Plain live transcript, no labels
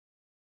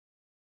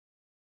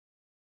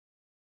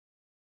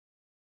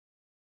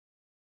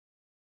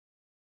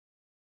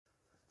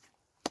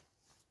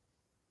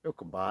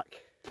Welcome back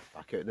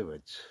out in the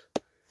woods. I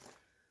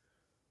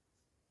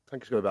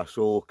think it's going to be a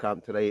solo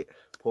camp tonight,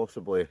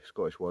 possibly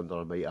Scottish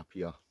Wanderer might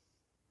appear. I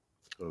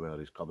don't know whether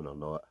he's coming or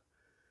not.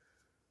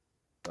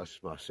 This is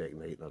my second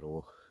night in a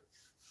row.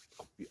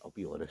 I'll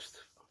be honest,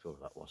 I feel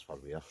a bit worse for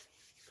wear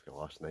for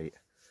last night.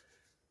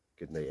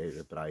 Good night out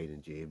with Brian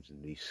and James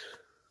and Reese.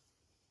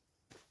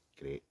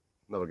 Great.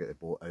 Never get the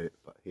boat out,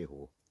 but hey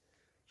ho.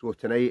 So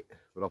tonight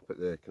we're up at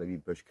the kind of wee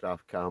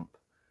bushcraft camp.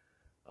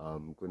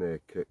 I'm going to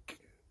cook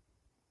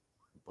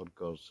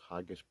burgers,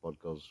 haggis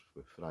burgers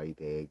with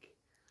fried egg.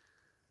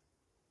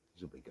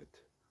 These will be good.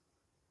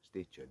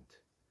 Stay tuned.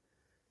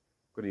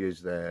 I'm going to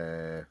use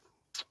the,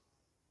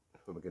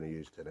 what am I going to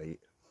use tonight?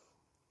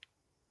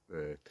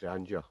 The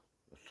Trangia.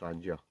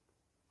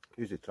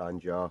 Use the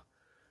Trangia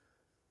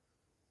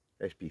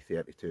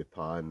SP32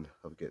 pan.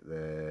 I've got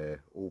the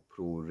Old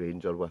Pro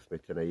Ranger with me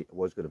tonight. I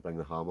was going to bring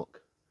the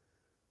hammock,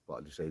 but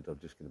I decided I'm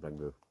just going to bring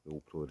the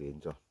Old Pro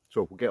Ranger.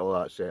 So we'll get all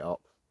that set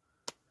up.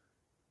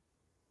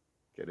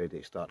 Get ready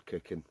to start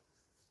cooking.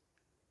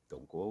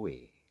 Don't go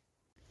away.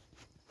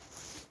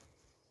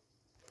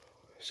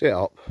 Set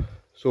up.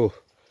 So,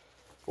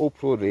 Old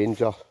Pro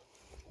Ranger.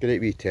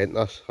 Great wee tent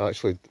this.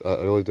 Actually, I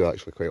really do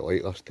actually quite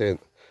like this tent.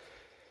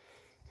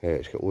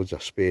 It's got loads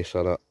of space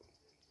in it.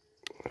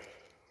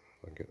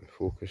 I'll get the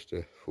focus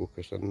to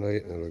focus in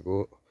right. There we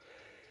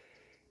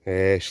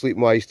go.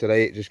 Sleeping wise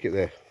tonight, just get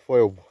the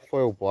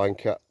foil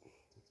blanket.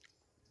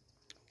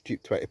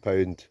 Cheap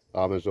 £20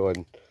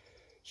 Amazon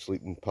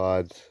sleeping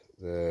pad.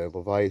 The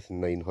Leviathon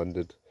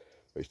 900,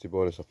 which to be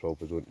honest I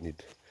probably don't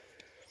need.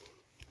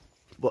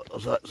 But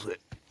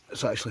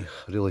it's actually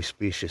a really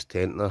spacious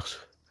tent this.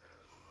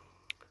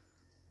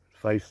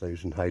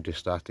 5,000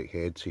 hydrostatic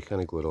heads, so you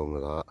can't go wrong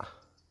with that.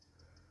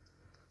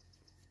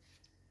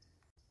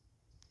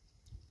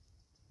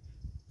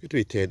 Good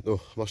wee tent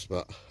though, must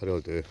admit, I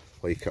really do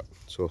like it.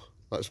 So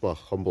that's my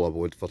humble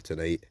abode for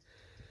tonight.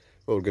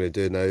 What we're going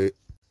to do now, I'm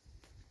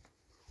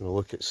going to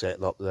look at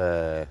setting up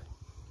the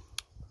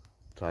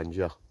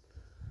Trangia.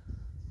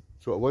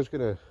 So I was going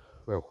to,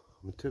 well,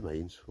 I'm in two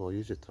minds. Well, I'll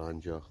use the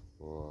Trangia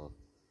or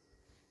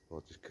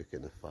I'll just cook it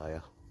in the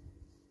fire.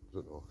 I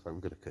don't know if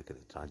I'm going to cook it in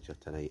the Trangia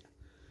tonight.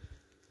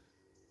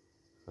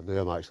 And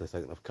now I'm actually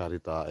thinking I've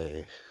carried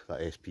that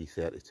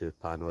SP32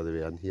 pan all the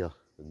way in here,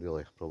 and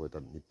really I probably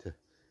didn't need to.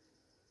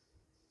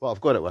 But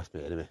I've got it with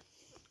me anyway.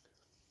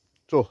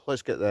 So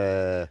let's get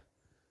the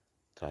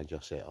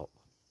Trangia set up.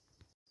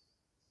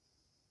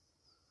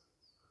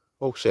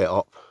 All set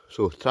up.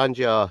 So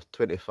Trangia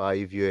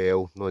 25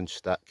 UL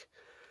non-stick.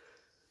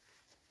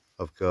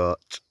 I've got,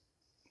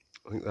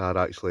 I think they're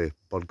actually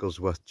burgers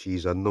with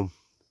cheese in them.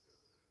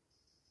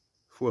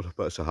 4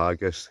 bits of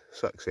haggis,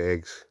 6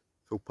 eggs,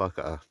 full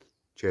packet of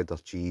cheddar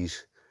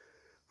cheese,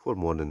 4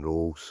 morning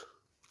rolls.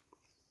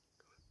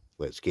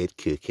 Let's get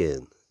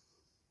cooking.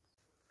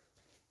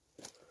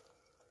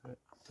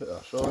 Put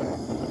this on.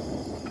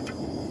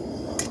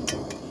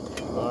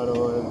 That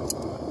on.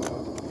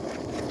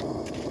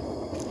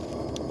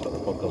 Put the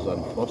burgers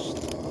in first.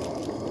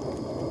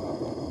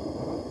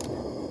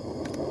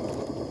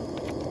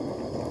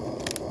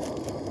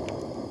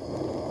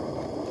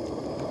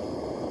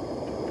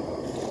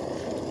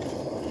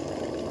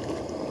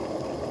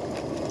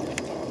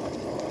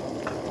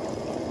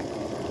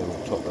 Then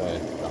we'll chop the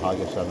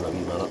haggis in a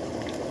wee minute.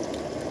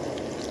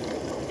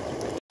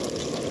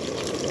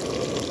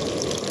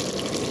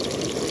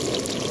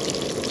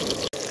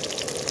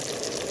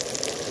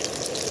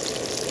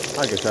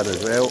 Haggis in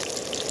as well.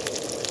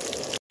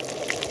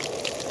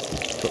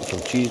 Put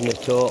some cheese on the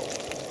top.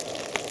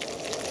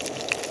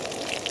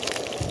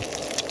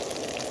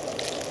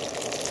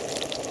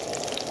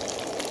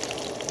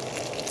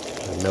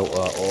 And melt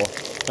that off.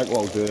 I think what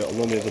I'll do, I'm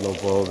not maybe going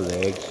to boil with the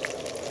eggs.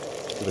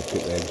 I'm going to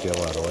put the eggs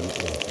later on,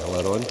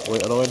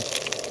 later on.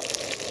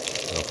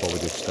 And I'll probably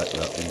just stick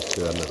these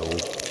two in the roll.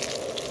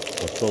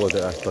 I'll probably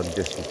get this done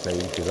just in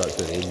time because that's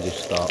the rain just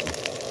starting.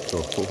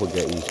 So hopefully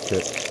get these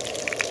cooked.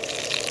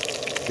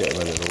 Get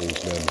them in the rolls,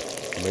 and then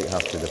I might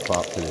have to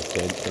depart to the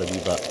tent for a wee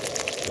bit,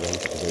 and then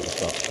it's about to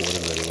start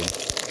pouring the rain.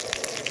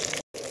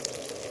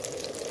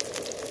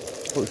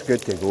 Looks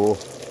good to go.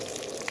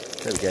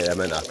 Maybe get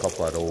them into a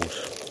couple of rolls.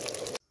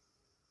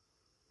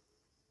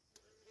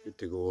 Good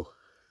to go.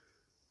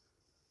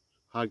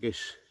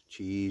 Haggis,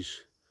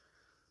 cheese,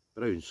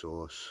 brown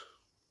sauce.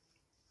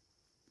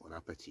 Bon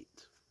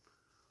appetit.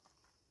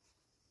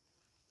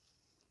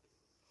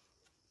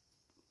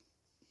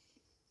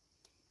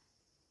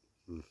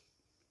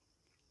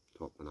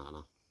 Top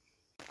banana.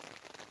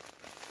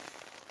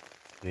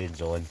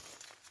 Rain's on.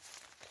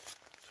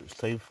 So it's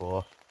time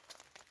for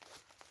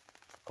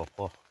a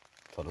couple of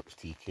turnips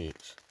tea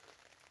cakes.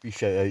 Wee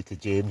shout out to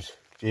James.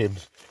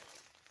 James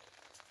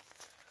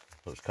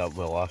was camping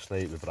with last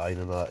night with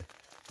Brian and that.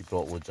 He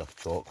brought loads of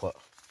chocolate.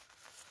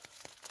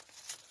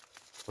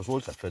 There's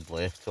loads of food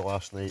left to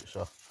last night,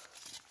 so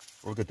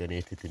we're going to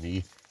donate it to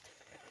me.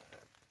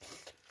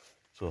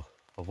 So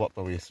I've worked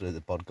my way through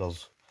the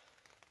burgers,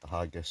 the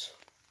haggis.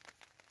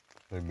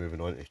 Now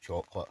moving on to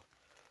chocolate.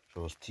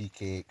 So there's tea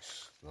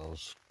cakes,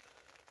 there's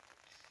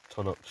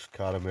turnips,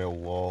 caramel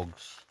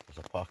logs. There's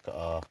a packet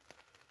of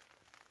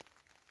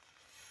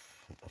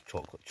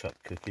chocolate chip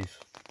cookies.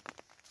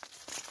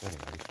 Very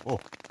nice. Oh,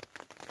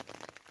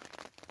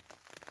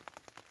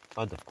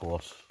 and of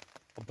course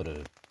a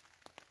brew.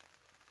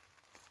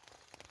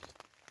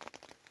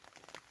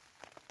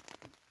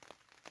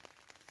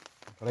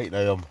 Right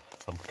now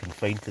I'm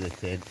confined to the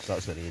tent, so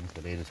that's the rain.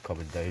 The rain is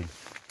coming down.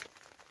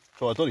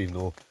 So I don't even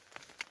know.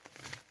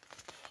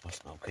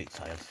 Listen, I'm quite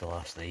tired for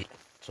last night,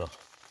 so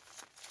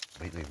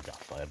I might not even get a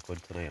fire going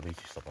tonight. I might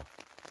just have a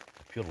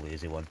pure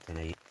lazy one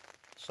tonight.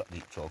 Sit and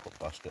eat chocolate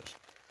biscuits.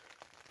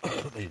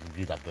 Might even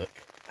read a book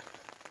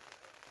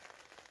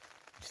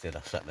instead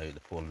of sitting out in the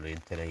pouring rain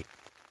tonight.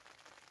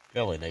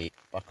 Early night,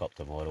 back up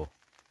tomorrow.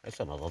 It's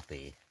another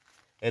day.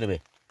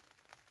 Anyway,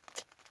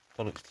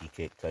 turnips tea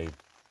cake time.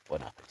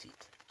 Bon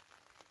appetit.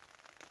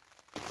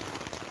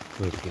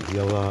 So you can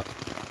hear that.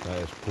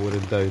 It is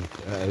pouring down.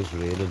 It is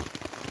raining.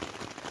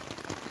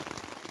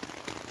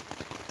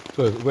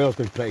 So the weather's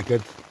been pretty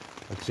good,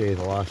 I'd say,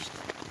 the last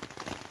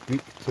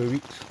week, 2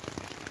 weeks.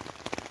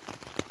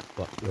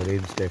 But the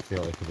rain's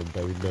definitely coming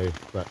down now.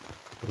 But I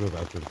don't know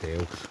about everybody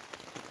else.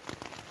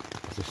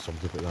 There's just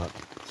something about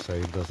that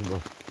sound, isn't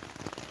there?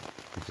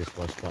 You just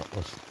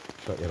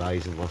shut your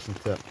eyes and listen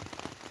to it.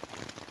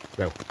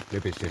 Well,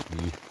 maybe it's just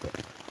me, but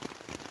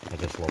I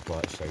just love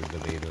that sound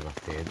of rain in a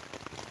tent.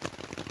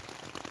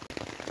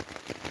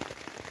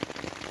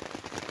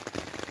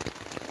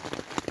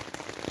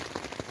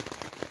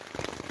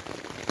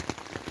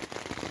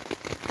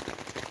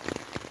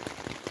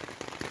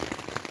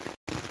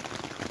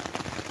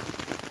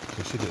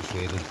 As soon as it's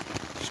raining,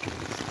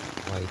 straight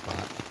lie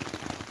back.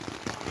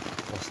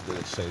 Listen to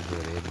the sound of the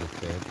rain in the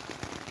tent.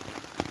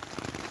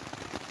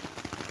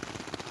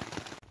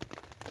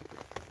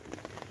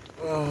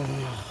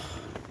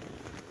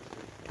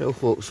 Well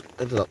folks,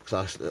 ended up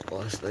crashing it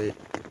last night.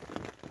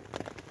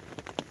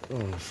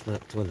 Oh, I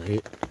slept all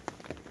night.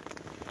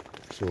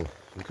 So, I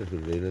think it's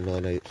been raining all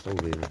night, still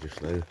raining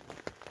just now. I'm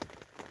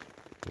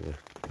going to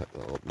pick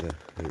that up now,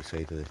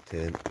 outside of the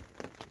tent.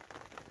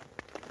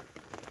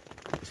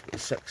 It's about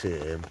 6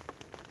 AM.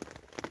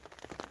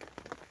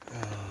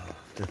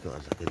 Definitely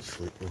had a good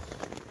sleep though.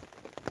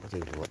 I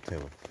don't even know what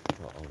time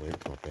I went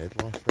to my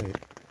bed last night.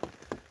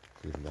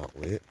 Even that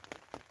late.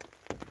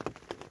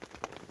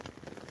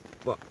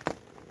 But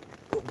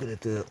what I'm going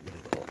to do, I'm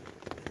going to go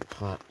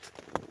packed,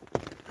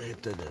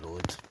 head down the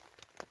road.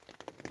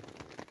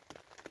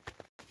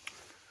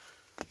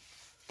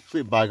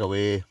 Sleep bag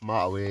away,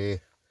 mat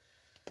away.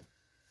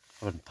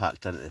 Everything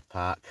packed into the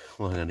pack.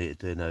 One thing I need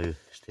to do now is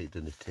take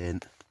down the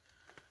tent.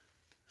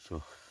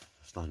 So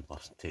there's nothing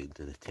worse than taking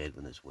down the tent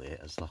when it's wet,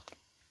 is there?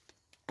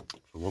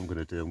 So what I'm going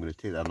to do, I'm going to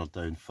take the inner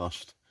down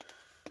first.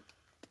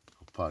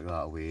 I'll pack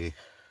that away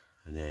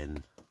and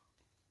then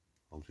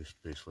I'll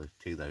just basically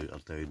take the outer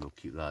down. I'll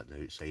keep that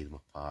outside of my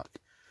pack.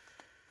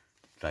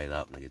 Dry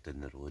that when I get down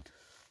the road.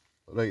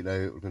 But right now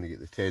we're going to get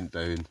the tent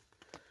down and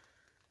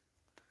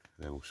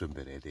then we'll soon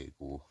be ready to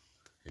go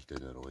head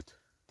down the road.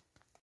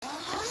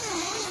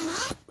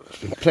 It's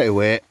been pretty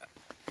wet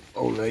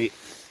all night.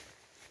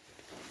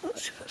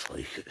 Let's see what it's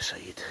like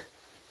outside.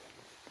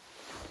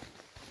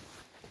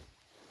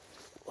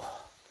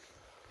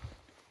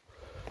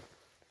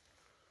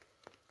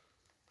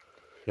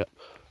 Yep,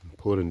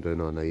 pouring down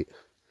all night.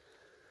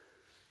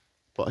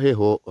 But hey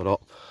ho, we're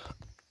up.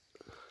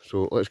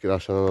 So let's get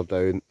this inner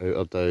down,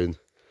 outer down.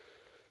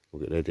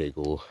 We'll get ready to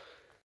go.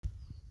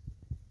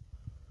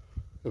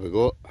 There we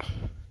go.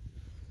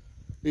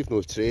 Leave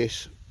no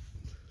trace.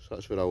 So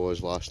that's where I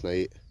was last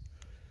night.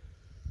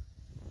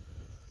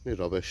 No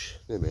rubbish,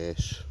 no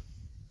mess.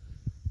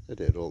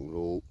 Ready to rock and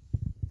roll.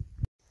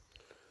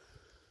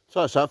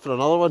 So that's it for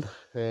another one.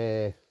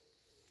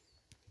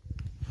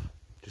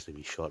 Just a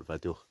wee short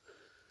video.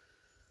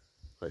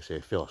 Like I say,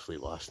 I fell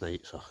asleep last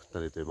night, so I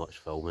didn't do much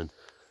filming.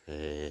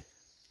 That's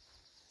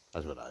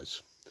what it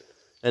is.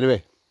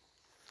 Anyway,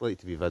 if you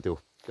liked the video,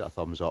 get a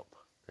thumbs up.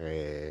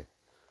 Hit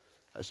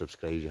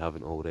subscribe if you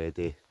haven't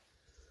already. Hit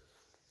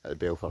the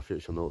bell for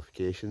future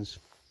notifications.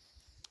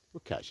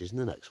 We'll catch you in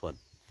the next one.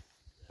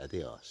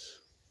 Adios.